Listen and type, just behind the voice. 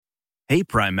Hey,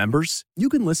 Prime members, you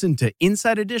can listen to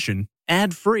Inside Edition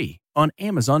ad-free on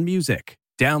Amazon Music.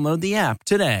 Download the app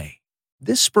today.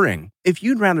 This spring, if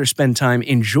you'd rather spend time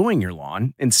enjoying your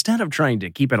lawn instead of trying to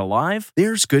keep it alive,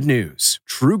 there's good news.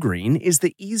 TruGreen is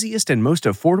the easiest and most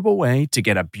affordable way to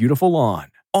get a beautiful lawn.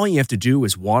 All you have to do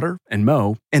is water and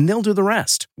mow, and they'll do the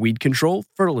rest. Weed control,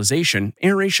 fertilization,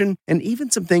 aeration, and even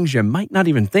some things you might not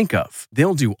even think of.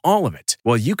 They'll do all of it,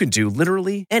 while you can do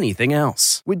literally anything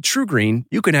else. With TruGreen,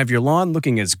 you can have your lawn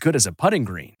looking as good as a putting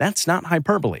green. That's not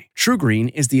hyperbole.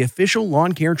 TruGreen is the official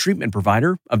lawn care treatment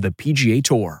provider of the PGA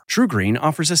Tour. TruGreen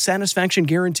offers a satisfaction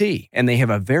guarantee, and they have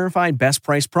a verified best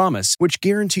price promise, which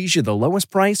guarantees you the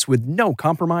lowest price with no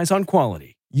compromise on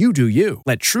quality. You do you.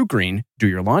 Let TruGreen do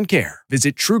your lawn care.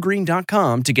 Visit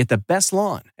TruGreen.com to get the best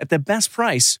lawn at the best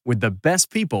price with the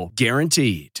best people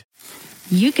guaranteed.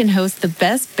 You can host the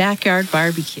best backyard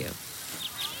barbecue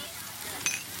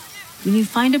when you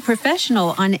find a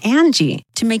professional on Angie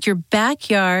to make your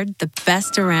backyard the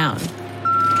best around.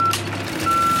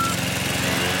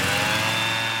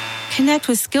 Connect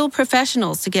with skilled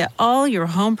professionals to get all your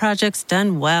home projects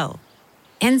done well.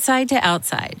 Inside to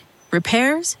outside.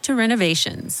 Repairs to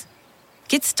renovations.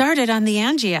 Get started on the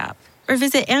Angie app or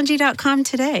visit Angie.com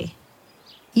today.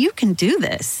 You can do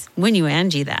this when you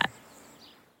Angie that.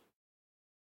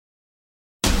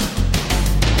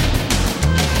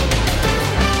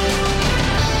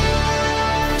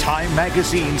 Time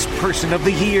Magazine's Person of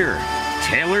the Year,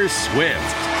 Taylor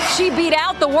Swift. She beat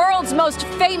out the world's most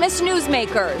famous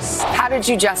newsmakers. How did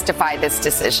you justify this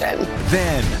decision?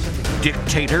 Then,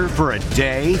 dictator for a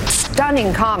day.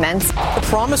 Stunning comments. The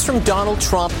promise from Donald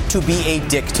Trump to be a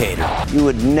dictator. You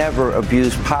would never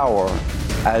abuse power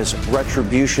as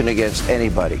retribution against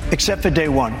anybody. Except for day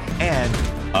one. And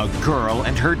a girl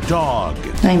and her dog.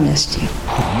 I missed you.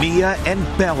 Mia and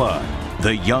Bella.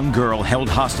 The young girl held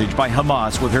hostage by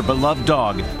Hamas with her beloved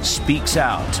dog speaks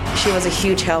out. She was a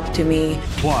huge help to me.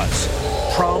 Plus,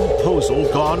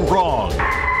 promposal gone wrong.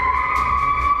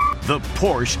 The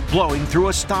Porsche blowing through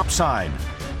a stop sign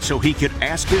so he could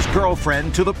ask his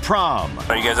girlfriend to the prom.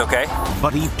 Are you guys okay?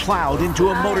 But he plowed into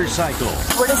a motorcycle.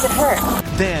 Where does it hurt?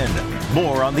 Then,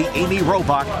 more on the Amy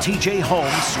Robach, TJ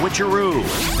Holmes switcheroo.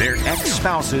 Their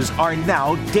ex-spouses are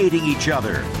now dating each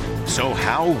other. So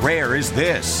how rare is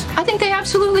this? I think they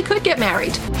absolutely could get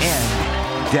married.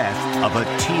 And death of a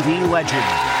TV legend.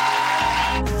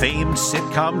 Famed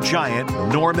sitcom giant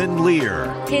Norman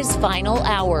Lear. His final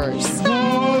hours.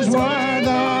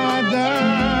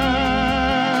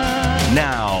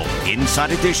 Now,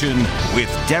 Inside Edition with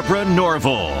Deborah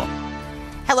Norville.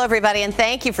 Hello, everybody, and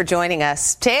thank you for joining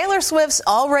us. Taylor Swift's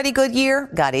already good year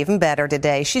got even better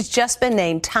today. She's just been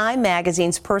named Time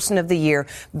Magazine's Person of the Year,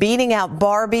 beating out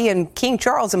Barbie and King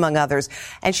Charles, among others.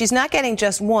 And she's not getting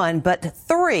just one, but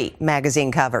 3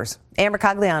 magazine covers. Amber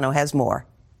Cagliano has more.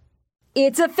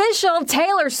 It's official.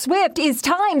 Taylor Swift is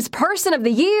Time's Person of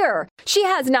the Year. She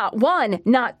has not 1,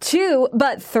 not 2,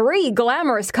 but 3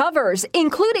 glamorous covers,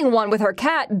 including one with her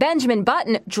cat, Benjamin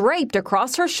Button, draped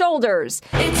across her shoulders.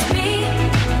 It's me.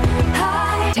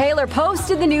 Hi. Taylor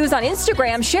posted the news on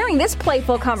Instagram, sharing this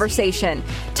playful conversation.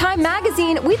 Time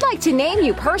Magazine, we'd like to name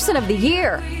you Person of the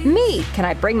Year. Me, can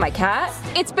I bring my cat?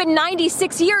 It's been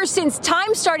 96 years since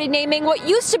Time started naming what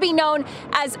used to be known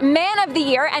as Man of the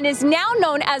Year and is now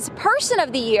known as Person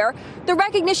of the Year. The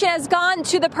recognition has gone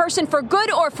to the person for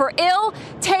good or for ill.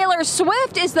 Taylor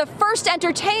Swift is the first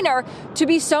entertainer to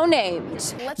be so named.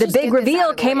 The big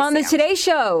reveal came on the Today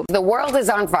Show. The world is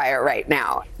on fire right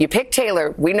now. You picked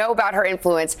Taylor. We know about her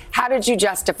influence. How did you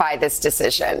justify this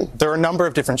decision? There are a number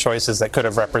of different choices that could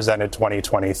have represented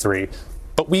 2023,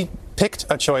 but we picked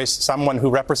a choice, someone who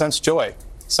represents joy,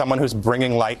 someone who's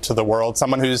bringing light to the world,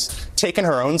 someone who's taken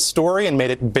her own story and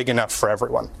made it big enough for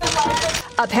everyone.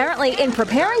 Apparently, in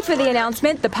preparing for the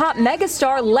announcement, the pop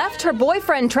megastar left her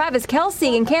boyfriend Travis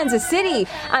Kelce in Kansas City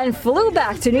and flew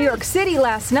back to New York City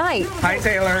last night. Hi,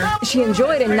 Taylor. She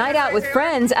enjoyed a night out with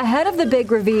friends ahead of the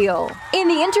big reveal. In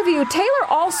the interview, Taylor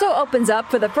also opens up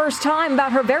for the first time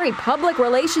about her very public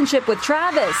relationship with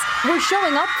Travis. We're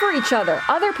showing up for each other.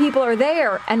 Other people are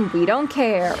there, and we don't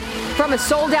care. From a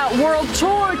sold-out world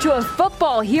tour to a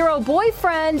football hero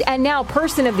boyfriend and now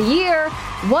Person of the Year,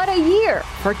 what a year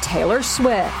for Taylor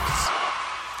Swift.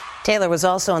 Taylor was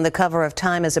also on the cover of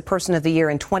Time as a Person of the Year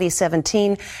in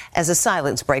 2017 as a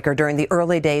silence breaker during the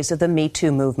early days of the Me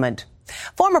Too movement.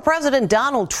 Former President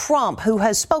Donald Trump, who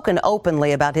has spoken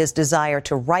openly about his desire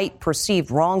to right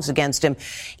perceived wrongs against him,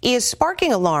 is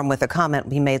sparking alarm with a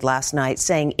comment he made last night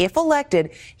saying if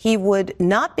elected, he would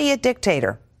not be a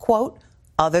dictator, quote,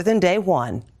 other than day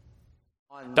one.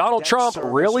 Donald Trump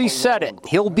really said it.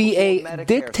 He'll be a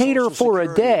dictator for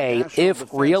a day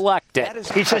if reelected.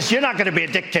 He says, "You're not going to be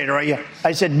a dictator, are you?"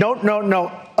 I said,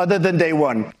 no, other than day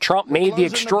one. Trump made the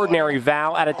extraordinary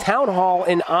vow at a town hall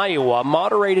in Iowa,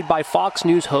 moderated by Fox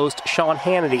News host Sean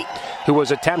Hannity, who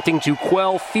was attempting to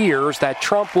quell fears that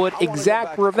Trump would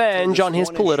exact revenge on his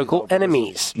political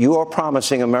enemies. You are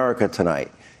promising America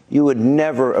tonight you would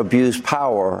never abuse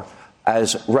power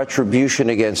as retribution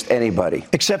against anybody.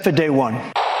 Except for day one.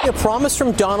 A promise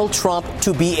from Donald Trump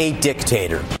to be a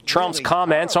dictator. Trump's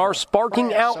comments are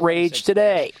sparking outrage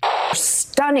today.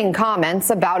 Stunning comments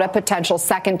about a potential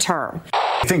second term.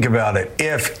 Think about it.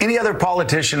 If any other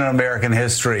politician in American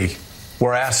history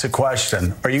were asked the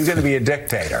question, are you going to be a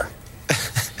dictator?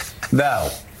 No.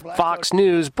 Fox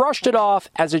News brushed it off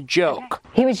as a joke.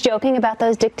 He was joking about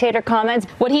those dictator comments.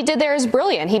 What he did there is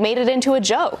brilliant. He made it into a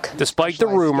joke. Despite the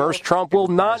rumors, Trump will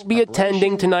not be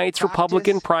attending tonight's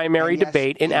Republican primary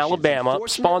debate in Alabama,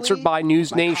 sponsored by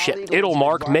News Nation. It'll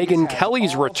mark Megyn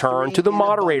Kelly's return to the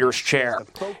moderator's chair.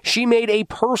 She made a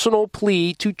personal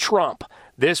plea to Trump.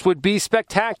 This would be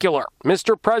spectacular.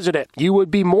 Mr. President, you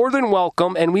would be more than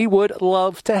welcome, and we would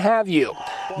love to have you.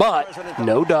 But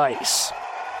no dice.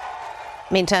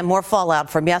 Meantime, more fallout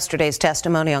from yesterday's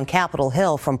testimony on Capitol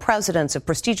Hill from presidents of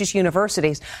prestigious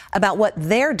universities about what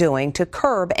they're doing to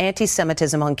curb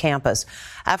anti-Semitism on campus.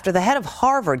 After the head of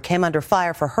Harvard came under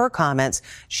fire for her comments,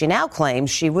 she now claims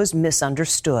she was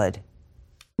misunderstood.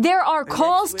 There are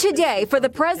calls today for the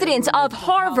presidents of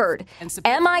Harvard,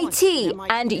 MIT,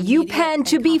 and UPenn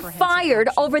to be fired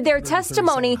over their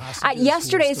testimony at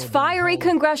yesterday's fiery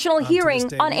congressional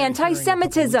hearing on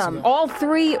anti-Semitism. All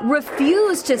three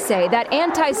refused to say that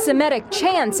anti-Semitic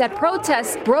chants at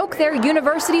protests broke their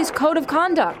university's code of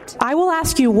conduct. I will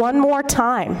ask you one more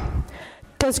time.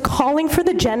 Does calling for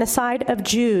the genocide of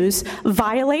Jews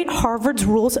violate Harvard's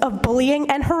rules of bullying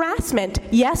and harassment?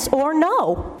 Yes or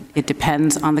no? It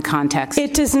depends on the context.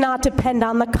 It does not depend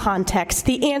on the context.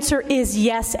 The answer is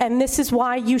yes, and this is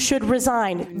why you should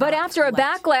resign. But after a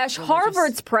backlash,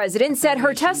 Harvard's president said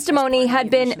her testimony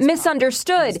had been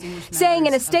misunderstood, saying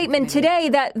in a statement today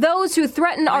that those who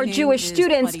threaten our Jewish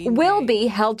students will be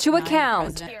held to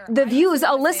account. The View's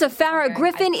Alyssa Farah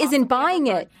Griffin isn't buying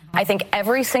it. I think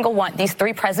every single one, these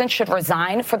three presidents should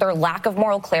resign for their lack of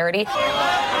moral clarity.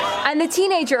 And the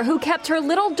teenager who kept her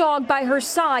little dog by her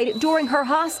side during her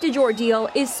hostage ordeal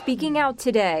is speaking out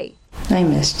today. I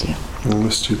missed you. I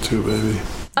missed you too, baby.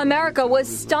 America was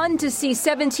stunned to see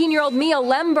 17-year-old Mia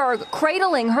Lemberg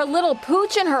cradling her little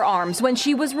pooch in her arms when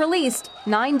she was released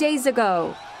 9 days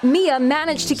ago. Mia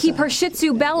managed to keep her Shih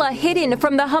Tzu Bella hidden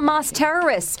from the Hamas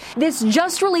terrorists. This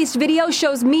just-released video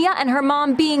shows Mia and her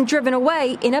mom being driven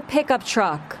away in a pickup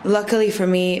truck. Luckily for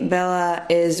me, Bella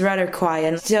is rather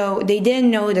quiet, so they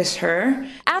didn't notice her.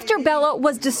 After Bella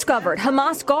was discovered,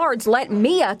 Hamas guards let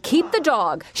Mia keep the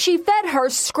dog. She fed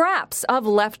her scraps of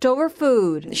leftover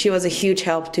food. She was a huge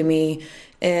help to me.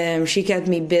 She kept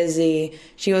me busy.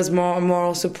 She was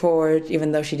moral support,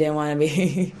 even though she didn't want to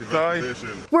be.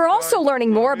 We're also learning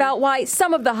more about why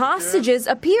some of the hostages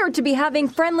appeared to be having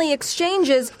friendly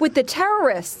exchanges with the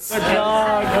terrorists.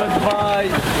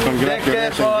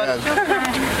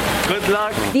 Good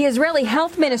luck. The Israeli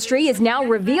Health Ministry is now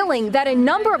revealing that a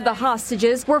number of the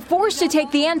hostages were forced to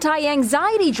take the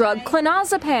anti-anxiety drug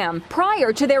clonazepam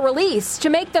prior to their release to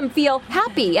make them feel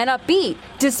happy and upbeat,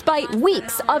 despite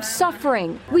weeks of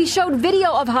suffering. We showed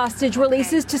video of hostage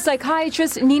releases to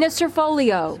psychiatrist Nina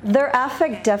Cerfolio. Their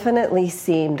affect definitely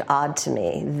seemed odd to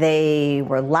me. They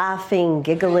were laughing,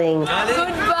 giggling.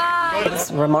 Goodbye!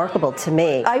 It's remarkable to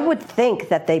me. I would think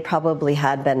that they probably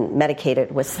had been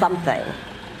medicated with something.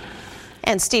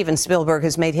 And Steven Spielberg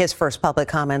has made his first public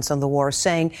comments on the war,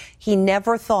 saying he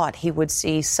never thought he would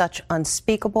see such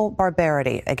unspeakable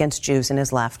barbarity against Jews in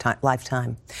his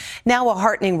lifetime. Now a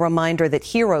heartening reminder that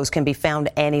heroes can be found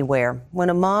anywhere.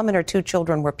 When a mom and her two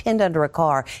children were pinned under a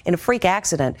car in a freak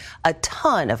accident, a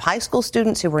ton of high school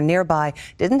students who were nearby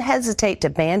didn't hesitate to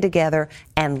band together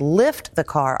and lift the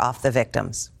car off the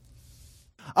victims.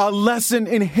 A lesson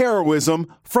in heroism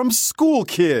from school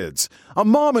kids. A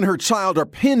mom and her child are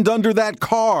pinned under that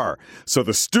car, so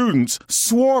the students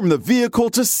swarm the vehicle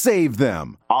to save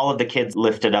them. All of the kids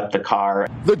lifted up the car.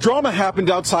 The drama happened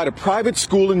outside a private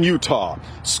school in Utah.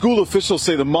 School officials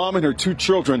say the mom and her two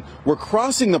children were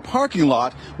crossing the parking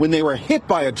lot when they were hit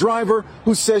by a driver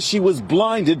who says she was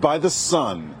blinded by the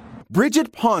sun.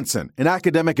 Bridget Ponson, an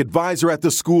academic advisor at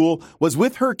the school, was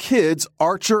with her kids,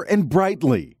 Archer and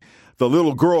Brightly. The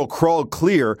little girl crawled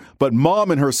clear, but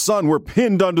Mom and her son were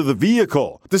pinned under the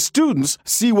vehicle. The students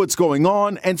see what's going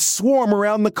on and swarm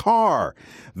around the car.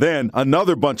 Then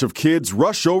another bunch of kids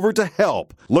rush over to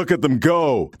help. Look at them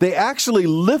go. They actually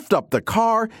lift up the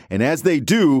car, and as they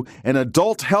do, an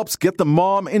adult helps get the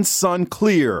mom and son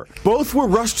clear. Both were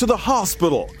rushed to the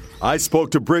hospital. I spoke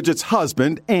to Bridget's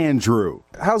husband, Andrew.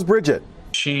 How's Bridget?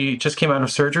 She just came out of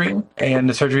surgery, and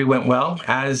the surgery went well,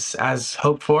 as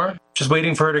hoped for. Just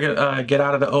waiting for her to get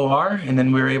out of the OR, and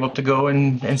then we were able to go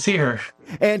and see her.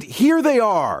 And here they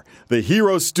are, the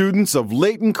hero students of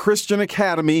Layton Christian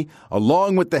Academy,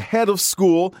 along with the head of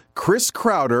school, Chris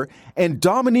Crowder, and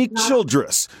Dominique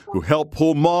Childress, who helped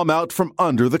pull Mom out from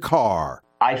under the car.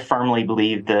 I firmly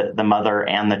believe that the mother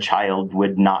and the child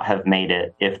would not have made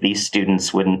it if these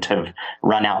students wouldn't have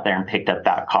run out there and picked up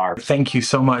that car. Thank you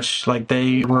so much.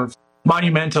 They were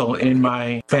monumental in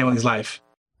my family's life.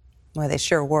 Well, they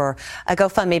sure were. A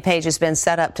GoFundMe page has been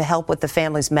set up to help with the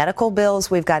family's medical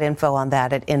bills. We've got info on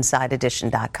that at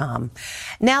InsideEdition.com.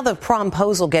 Now the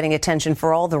promposal getting attention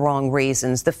for all the wrong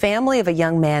reasons. The family of a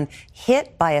young man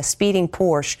hit by a speeding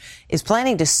Porsche is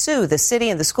planning to sue the city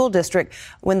and the school district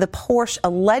when the Porsche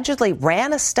allegedly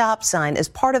ran a stop sign as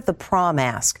part of the prom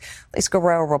ask. Lisa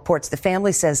Guerrero reports the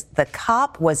family says the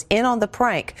cop was in on the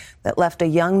prank that left a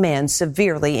young man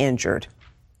severely injured.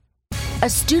 A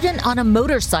student on a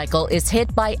motorcycle is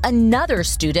hit by another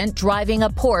student driving a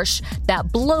Porsche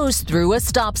that blows through a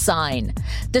stop sign.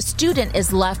 The student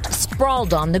is left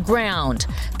sprawled on the ground.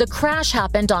 The crash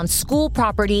happened on school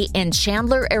property in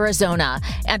Chandler, Arizona,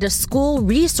 and a school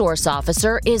resource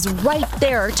officer is right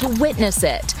there to witness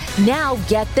it. Now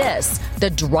get this, the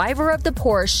driver of the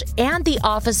Porsche and the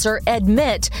officer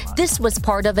admit this was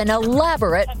part of an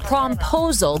elaborate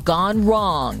promposal gone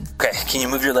wrong. Okay, can you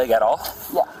move your leg at all?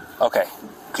 Yeah. Okay.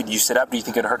 Could you sit up? Do you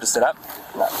think it would hurt to sit up?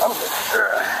 No.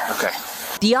 Okay.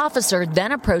 The officer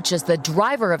then approaches the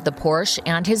driver of the Porsche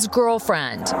and his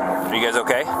girlfriend. Are you guys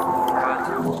okay?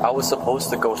 I was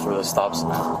supposed to go through the stop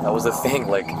sign. That was the thing,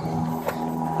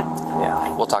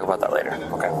 Yeah, we'll talk about that later.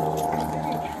 Okay.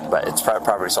 But it's private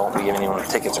property, so I won't be giving anyone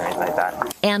tickets or anything like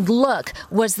that. And look,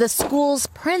 was the school's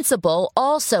principal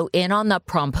also in on the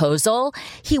promposal?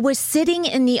 He was sitting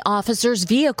in the officer's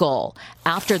vehicle.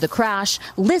 After the crash,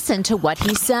 listen to what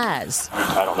he says.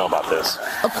 I don't know about this.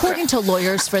 According to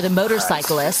lawyers for the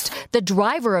motorcyclist, the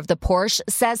driver of the Porsche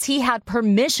says he had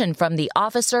permission from the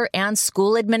officer and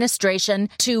school administration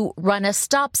to run a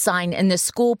stop sign in the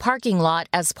school parking lot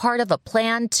as part of a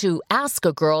plan to ask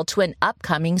a girl to an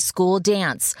upcoming school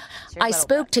dance. I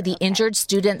spoke to the injured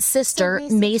student's sister,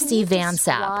 Macy Van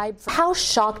Sapp. How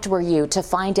shocked were you to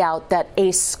find out that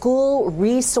a school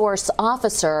resource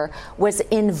officer was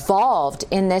involved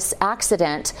in this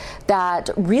accident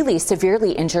that really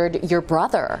severely injured your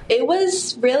brother? It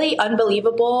was really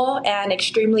unbelievable and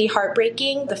extremely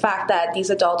heartbreaking. The fact that these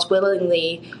adults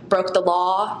willingly broke the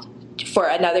law for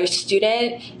another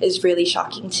student is really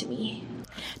shocking to me.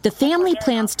 The family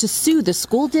plans to sue the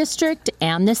school district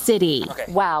and the city.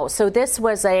 Okay. Wow, so this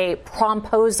was a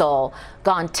promposal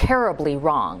gone terribly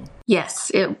wrong.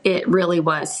 Yes, it really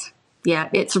was. Yeah,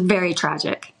 it's very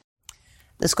tragic.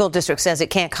 The school district says it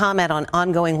can't comment on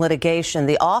ongoing litigation.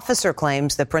 The officer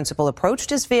claims the principal approached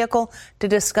his vehicle to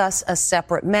discuss a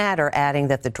separate matter, adding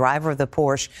that the driver of the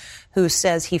Porsche, who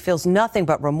says he feels nothing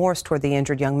but remorse toward the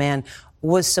injured young man,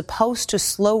 was supposed to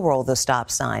slow roll the stop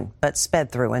sign, but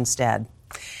sped through instead.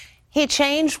 He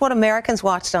changed what Americans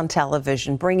watched on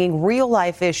television, bringing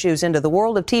real-life issues into the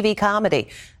world of TV comedy.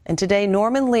 And today,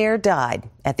 Norman Lear died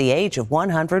at the age of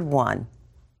 101.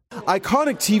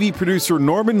 Iconic TV producer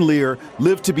Norman Lear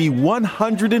lived to be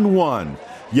 101,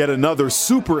 yet another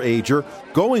super-ager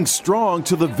going strong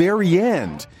to the very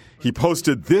end. He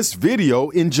posted this video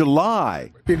in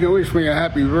July. You can wish me a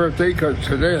happy birthday because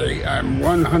today I'm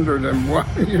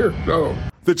 101 years old.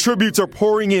 The tributes are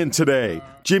pouring in today.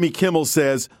 Jimmy Kimmel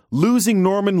says losing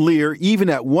Norman Lear, even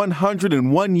at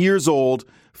 101 years old,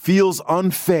 feels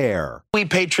unfair. We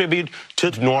pay tribute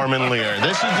to Norman Lear.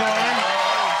 This is Norman.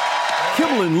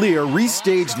 Kimmel and Lear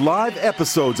restaged live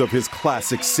episodes of his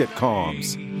classic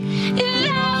sitcoms.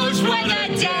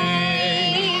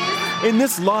 In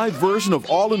this live version of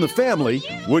All in the Family,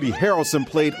 Woody Harrelson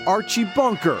played Archie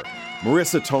Bunker.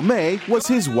 Marissa Tomei was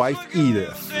his wife,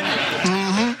 Edith.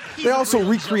 They also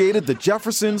recreated The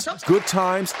Jeffersons, Good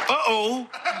Times,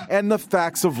 and The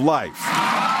Facts of Life.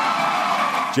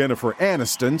 Jennifer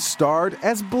Aniston starred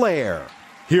as Blair.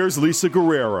 Here's Lisa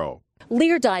Guerrero.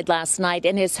 Lear died last night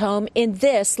in his home in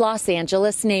this Los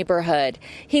Angeles neighborhood.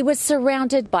 He was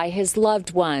surrounded by his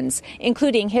loved ones,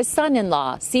 including his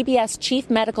son-in-law, CBS chief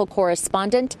medical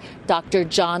correspondent, Dr.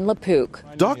 John LaPook.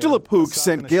 Dr. LaPook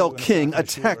sent Gayle King a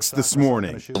text this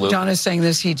morning. John is saying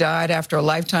this. He died after a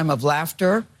lifetime of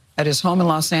laughter at his home in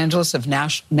Los Angeles of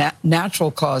natural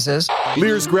causes.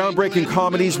 Lear's groundbreaking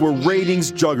comedies were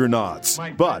ratings juggernauts,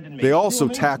 but they also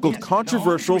tackled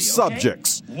controversial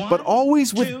subjects, but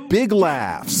always with big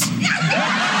laughs.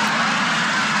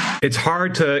 It's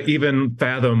hard to even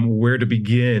fathom where to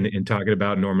begin in talking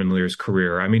about Norman Lear's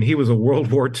career. I mean, he was a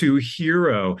World War II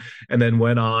hero and then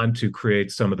went on to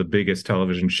create some of the biggest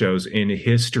television shows in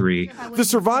history. The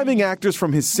surviving actors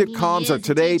from his sitcoms are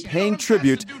today paying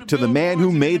tribute to the man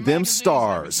who made them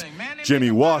stars,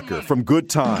 Jimmy Walker from Good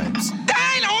Times.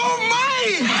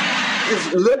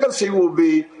 His legacy will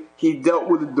be he dealt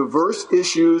with diverse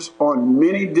issues on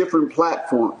many different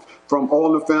platforms, from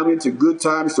All in the Family to Good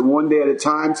Times to One Day at a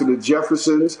Time to The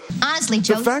Jeffersons. Honestly,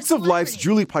 The Facts of Life's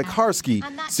Julie Piekarski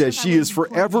says she is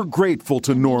forever grateful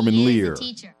to Norman Lear.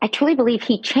 I truly believe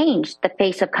he changed the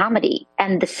face of comedy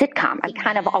and the sitcom. He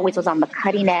kind of always was on the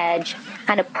cutting edge,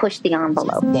 kind of pushed the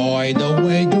envelope. Boy, the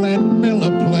way Glenn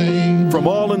Miller played. From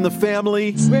All in the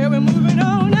Family Where we're moving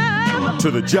on now. to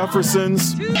The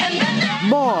Jeffersons,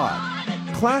 Maude.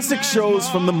 Classic shows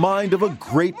from the mind of a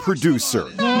great producer.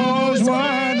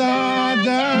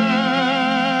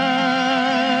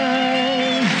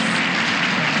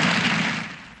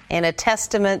 And a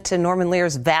testament to Norman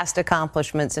Lear's vast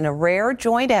accomplishments in a rare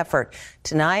joint effort.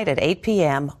 Tonight at 8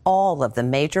 p.m., all of the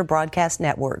major broadcast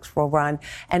networks will run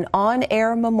an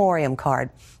on-air memoriam card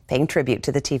paying tribute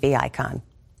to the TV icon.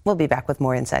 We'll be back with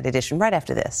more Inside Edition right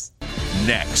after this.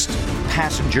 Next,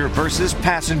 passenger versus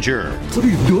passenger. What are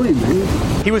you doing,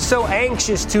 man? He was so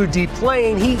anxious to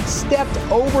deplane, he stepped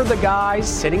over the guy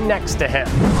sitting next to him.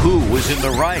 Who was in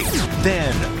the right?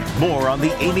 Then, more on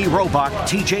the Amy Robach,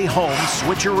 TJ Holmes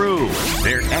switcheroo.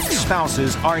 Their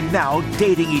ex-spouses are now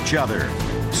dating each other.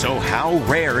 So how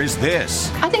rare is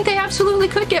this? I think they absolutely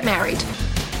could get married.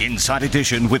 Inside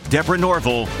Edition with Deborah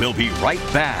Norville. We'll be right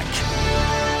back.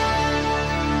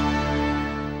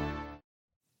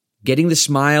 Getting the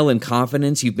smile and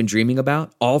confidence you've been dreaming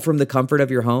about, all from the comfort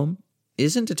of your home,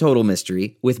 isn't a total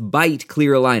mystery with Byte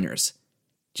clear aligners.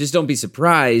 Just don't be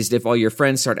surprised if all your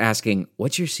friends start asking,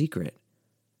 "What's your secret?"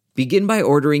 Begin by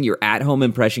ordering your at-home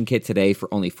impression kit today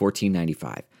for only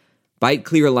 $14.95. Byte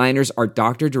clear aligners are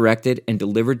doctor-directed and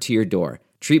delivered to your door.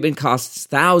 Treatment costs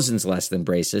thousands less than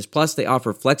braces, plus they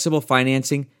offer flexible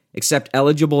financing, accept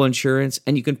eligible insurance,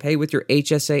 and you can pay with your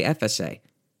HSA FSA.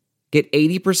 Get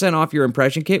 80% off your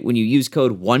impression kit when you use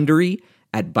code WONDERY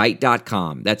at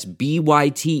Byte.com. That's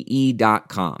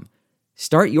BYTE.com.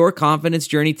 Start your confidence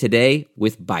journey today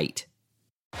with Byte.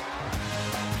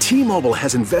 T-Mobile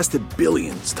has invested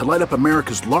billions to light up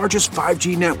America's largest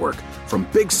 5G network, from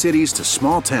big cities to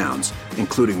small towns,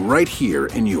 including right here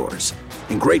in yours.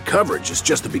 And great coverage is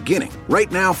just the beginning.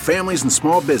 Right now, families and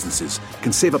small businesses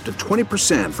can save up to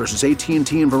 20% versus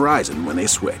AT&T and Verizon when they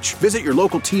switch. Visit your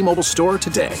local T-Mobile store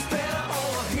today.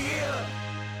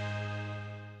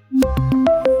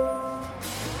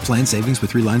 Plan savings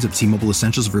with 3 lines of T-Mobile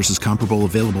Essentials versus comparable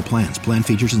available plans. Plan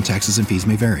features and taxes and fees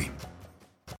may vary.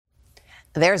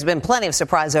 There's been plenty of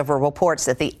surprise over reports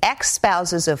that the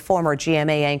ex-spouses of former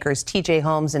GMA anchors TJ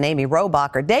Holmes and Amy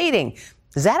Robach are dating.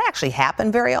 Does that actually happen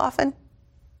very often?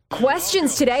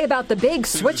 Questions today about the big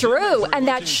switcheroo and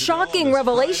that shocking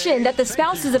revelation that the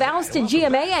spouses of ousted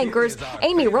GMA anchors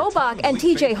Amy Robach and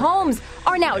TJ Holmes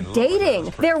are now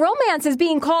dating. Their romance is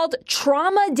being called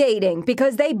trauma dating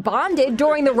because they bonded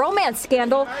during the romance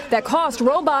scandal that cost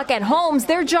Robach and Holmes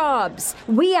their jobs.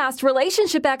 We asked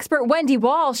relationship expert Wendy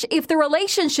Walsh if the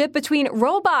relationship between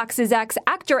Robach's ex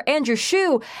actor Andrew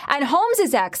Shue and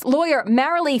Holmes' ex lawyer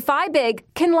Marilee Fiebig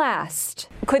can last.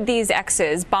 Could these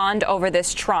exes bond over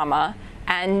this trauma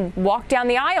and walk down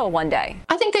the aisle one day?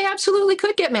 I think they absolutely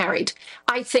could get married.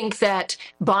 I think that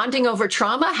bonding over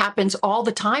trauma happens all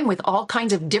the time with all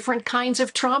kinds of different kinds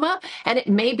of trauma, and it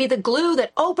may be the glue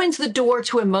that opens the door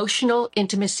to emotional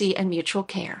intimacy and mutual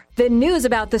care. The news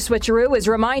about the switcheroo is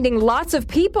reminding lots of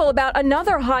people about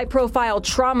another high-profile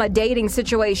trauma dating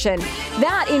situation,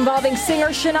 that involving singer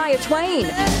Shania Twain.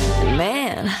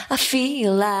 Man, I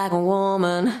feel like a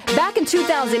woman. Back in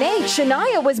 2008,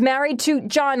 Shania was married to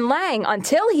John Lang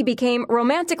until he became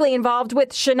romantically involved with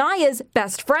Shania's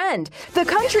best friend. The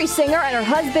country singer and her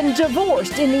husband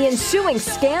divorced in the ensuing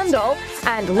scandal,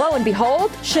 and lo and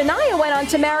behold, Shania went on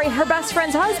to marry her best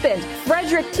friend's husband,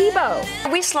 Frederick Thibault.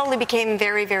 We slowly became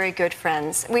very, very good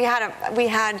friends. We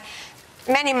had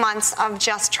many months of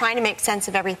just trying to make sense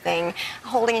of everything,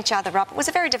 holding each other up. It was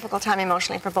a very difficult time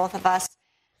emotionally for both of us.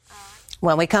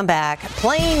 When we come back,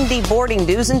 playing the boarding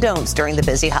do's and don'ts during the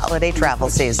busy holiday travel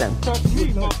season.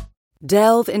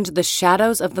 Delve into the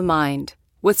shadows of the mind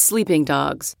with Sleeping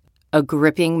Dogs, a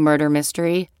gripping murder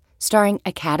mystery starring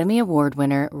Academy Award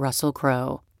winner Russell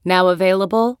Crowe. Now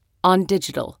available on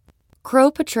digital.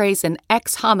 Crowe portrays an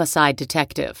ex-homicide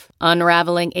detective,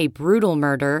 unraveling a brutal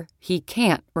murder he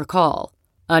can't recall.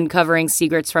 Uncovering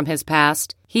secrets from his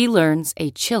past, he learns a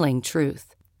chilling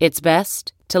truth. It's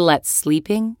best to let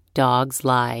sleeping dogs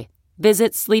lie.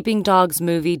 Visit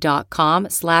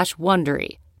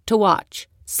sleepingdogsmovie.com/Wondery to watch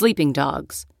Sleeping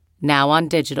Dogs, now on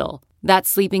digital.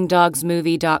 That's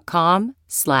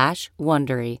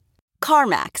sleepingdogsmovie.com/Wondery.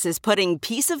 CarMax is putting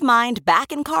peace of mind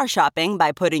back in car shopping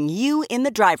by putting you in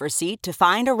the driver's seat to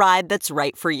find a ride that's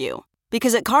right for you.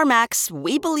 Because at CarMax,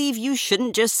 we believe you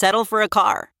shouldn't just settle for a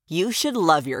car. You should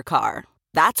love your car.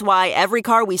 That's why every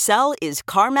car we sell is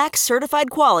CarMax certified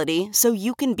quality, so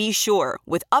you can be sure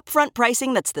with upfront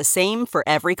pricing that's the same for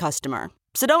every customer.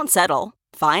 So don't settle.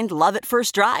 Find love at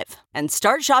first drive and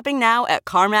start shopping now at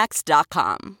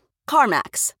CarMax.com.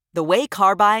 CarMax, the way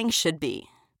car buying should be.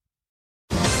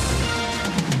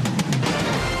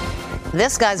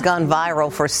 This guy's gone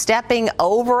viral for stepping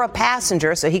over a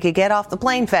passenger so he could get off the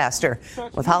plane faster.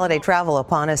 With holiday travel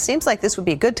upon us, seems like this would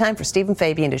be a good time for Stephen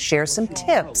Fabian to share some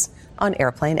tips on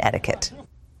airplane etiquette.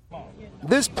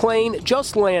 This plane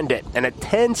just landed, and a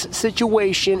tense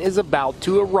situation is about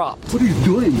to erupt. What are you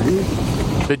doing, man?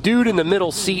 The dude in the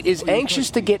middle seat is anxious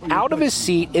to get out of his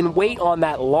seat and wait on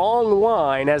that long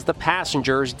line as the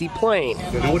passengers deplane.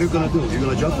 Now what are you going to do? You're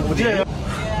going to jump over the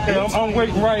I'm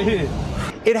waiting right here.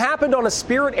 It happened on a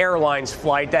Spirit Airlines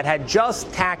flight that had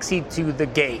just taxied to the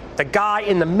gate. The guy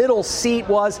in the middle seat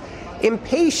was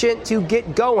impatient to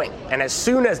get going, and as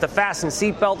soon as the fasten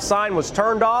seatbelt sign was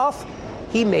turned off,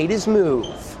 he made his move.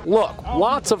 Look,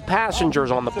 lots of passengers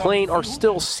on the plane are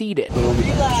still seated.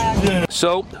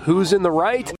 So, who's in the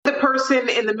right? The person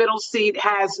in the middle seat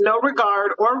has no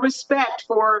regard or respect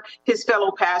for his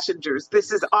fellow passengers.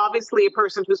 This is obviously a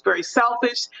person who's very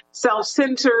selfish,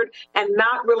 self-centered, and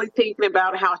not really thinking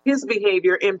about how his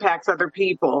behavior impacts other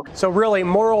people. So really,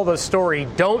 moral of the story,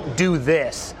 don't do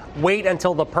this. Wait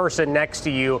until the person next to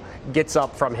you gets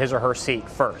up from his or her seat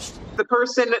first. The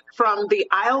person from the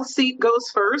aisle seat goes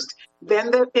first, then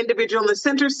the individual in the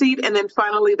center seat, and then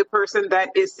finally the person that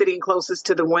is sitting closest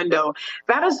to the window.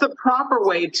 That is the proper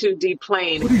way to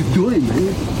deplane. What are you doing,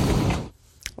 man?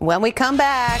 When we come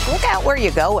back, look out where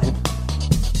you're going.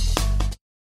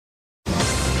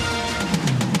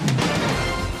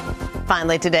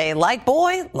 Finally today, like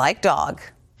boy, like dog.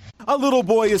 A little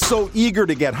boy is so eager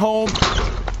to get home,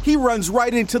 he runs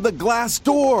right into the glass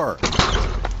door.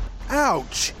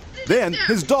 Ouch! Then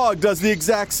his dog does the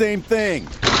exact same thing.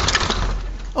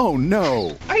 Oh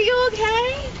no. Are you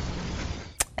okay?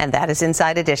 And that is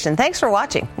Inside Edition. Thanks for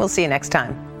watching. We'll see you next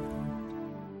time.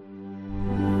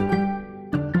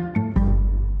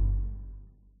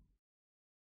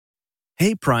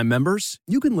 Hey, Prime members,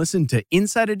 you can listen to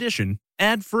Inside Edition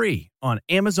ad-free on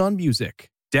Amazon Music.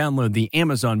 Download the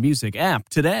Amazon Music app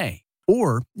today.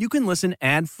 Or you can listen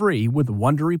ad-free with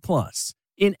Wondery Plus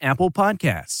in Apple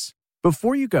Podcasts.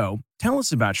 Before you go, tell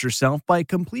us about yourself by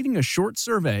completing a short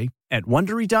survey at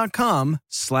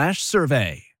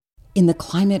Wondery.com/survey. In the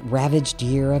climate-ravaged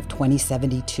year of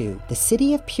 2072, the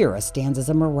city of Pura stands as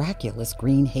a miraculous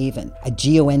green haven, a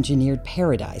geoengineered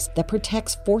paradise that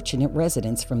protects fortunate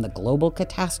residents from the global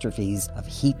catastrophes of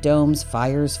heat domes,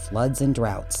 fires, floods, and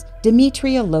droughts.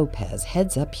 Demetria Lopez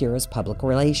heads up Pura's public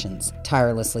relations,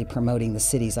 tirelessly promoting the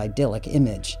city's idyllic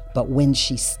image. But when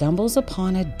she stumbles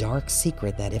upon a dark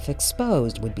secret that, if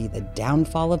exposed, would be the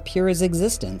downfall of Pura's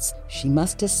existence, she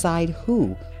must decide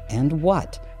who and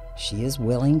what she is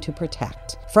willing to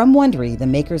protect. From Wondery, the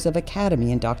makers of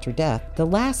Academy and Dr. Death, The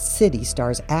Last City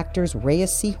stars actors Reyes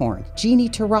Sehorn, Jeannie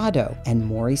Torrado, and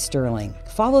Maury Sterling.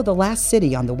 Follow The Last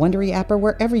City on the Wondery app or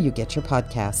wherever you get your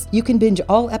podcasts. You can binge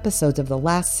all episodes of The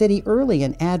Last City early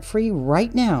and ad-free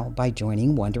right now by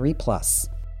joining Wondery Plus.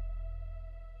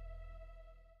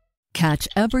 Catch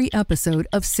every episode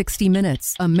of 60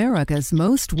 Minutes, America's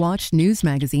most watched news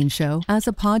magazine show, as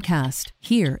a podcast.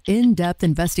 Hear in-depth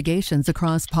investigations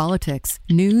across politics,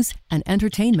 news, and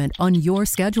entertainment on your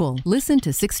schedule. Listen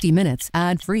to 60 Minutes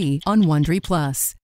ad-free on Wondery Plus.